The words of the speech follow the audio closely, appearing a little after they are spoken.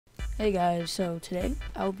Hey guys, so today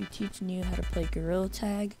I will be teaching you how to play Gorilla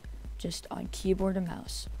Tag just on keyboard and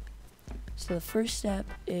mouse. So the first step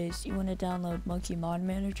is you want to download Monkey Mod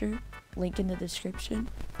Manager, link in the description.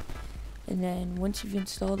 And then once you've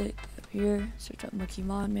installed it, go here, search up Monkey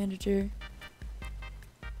Mod Manager.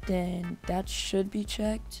 Then that should be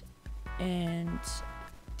checked, and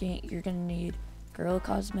you're going to need Gorilla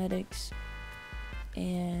Cosmetics,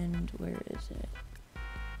 and where is it?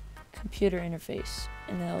 Computer interface,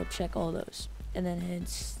 and then I'll check all those, and then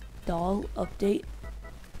install update.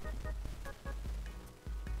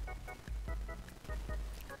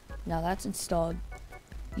 Now that's installed.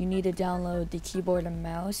 You need to download the keyboard and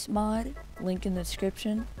mouse mod, link in the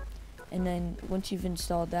description, and then once you've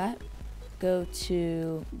installed that, go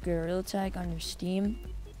to Gorilla Tag on your Steam,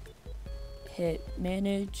 hit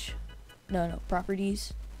manage,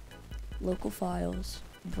 properties, local files,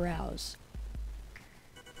 browse.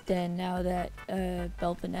 Then now that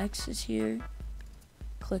Belpin X is here,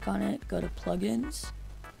 click on it, go to plugins,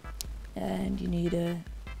 and you need to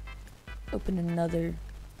open another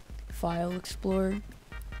file explorer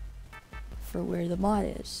for where the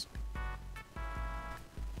mod is.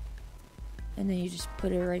 And then you just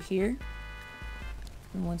put it right here,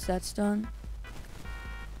 and once that's done,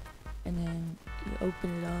 and then you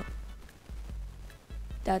open it up,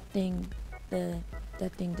 that thing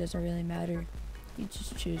doesn't really matter. You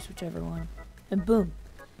just choose whichever one, and boom.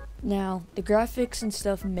 Now the graphics and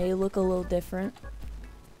stuff may look a little different,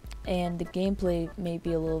 and the gameplay may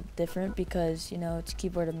be a little different because it's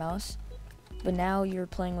keyboard and mouse, but now you're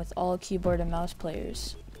playing with all keyboard and mouse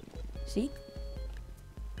players. See,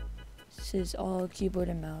 this is all keyboard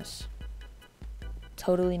and mouse,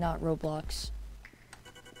 totally not Roblox.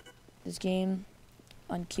 This game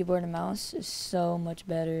on keyboard and mouse is so much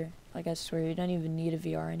better. Like, I swear, you don't even need a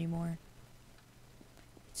VR anymore.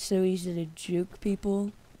 It's so easy to juke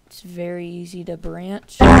people. It's very easy to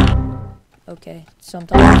branch. Okay,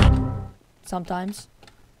 sometimes.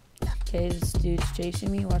 Okay, this dude's chasing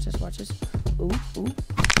me. Watch this, watch this. Ooh.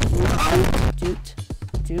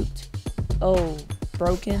 Juked. Oh,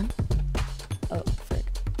 broken. Oh, frick.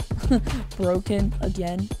 Broken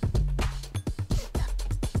again.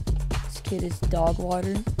 This kid is dog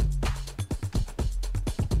water.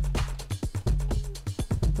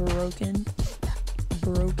 Broken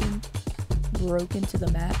to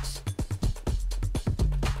the max.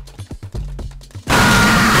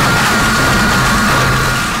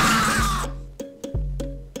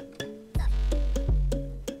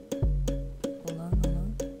 Hold on.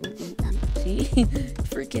 See?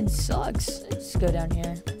 Freaking sucks. Let's go down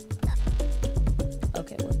here.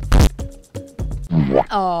 Okay, what the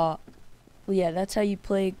fuck? Well, yeah, that's how you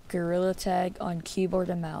play Gorilla Tag on keyboard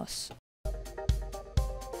and mouse.